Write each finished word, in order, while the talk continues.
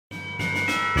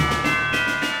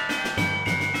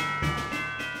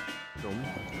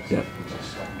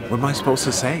What am I supposed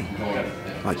to say?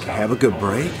 Like, have a good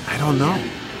break? I don't know.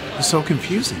 It's so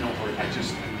confusing.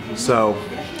 So,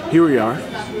 here we are.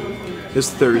 It's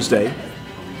Thursday,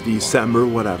 December,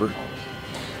 whatever.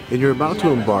 And you're about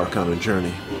to embark on a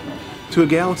journey to a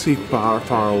galaxy far,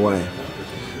 far away.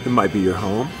 It might be your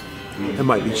home. It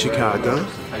might be Chicago.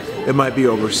 It might be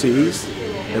overseas.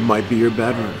 It might be your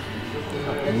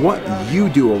bedroom. What you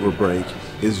do over break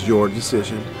is your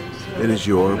decision and is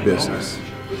your business.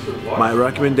 My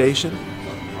recommendation?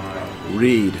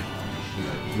 Read.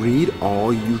 Read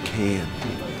all you can.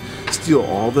 Steal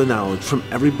all the knowledge from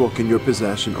every book in your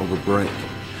possession over break.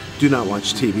 Do not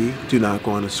watch TV. Do not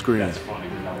go on a screen.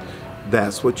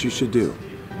 That's what you should do.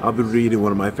 I'll be reading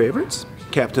one of my favorites,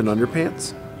 Captain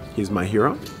Underpants. He's my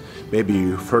hero. Maybe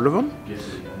you've heard of him.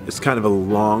 It's kind of a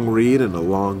long read and a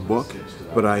long book,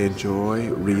 but I enjoy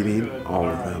reading all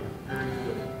of them.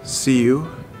 See you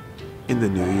in the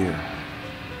new year.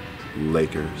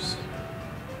 Lakers.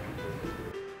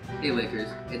 Hey Lakers,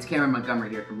 it's Cameron Montgomery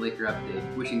here from Laker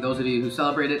Update, wishing those of you who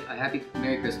celebrate it a happy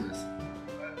Merry Christmas.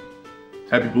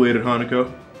 Happy belated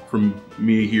Hanukkah from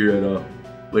me here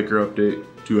at Laker Update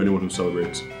to anyone who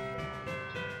celebrates.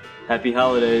 Happy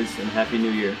holidays and Happy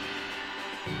New Year.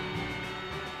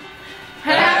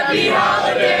 Happy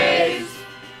holidays!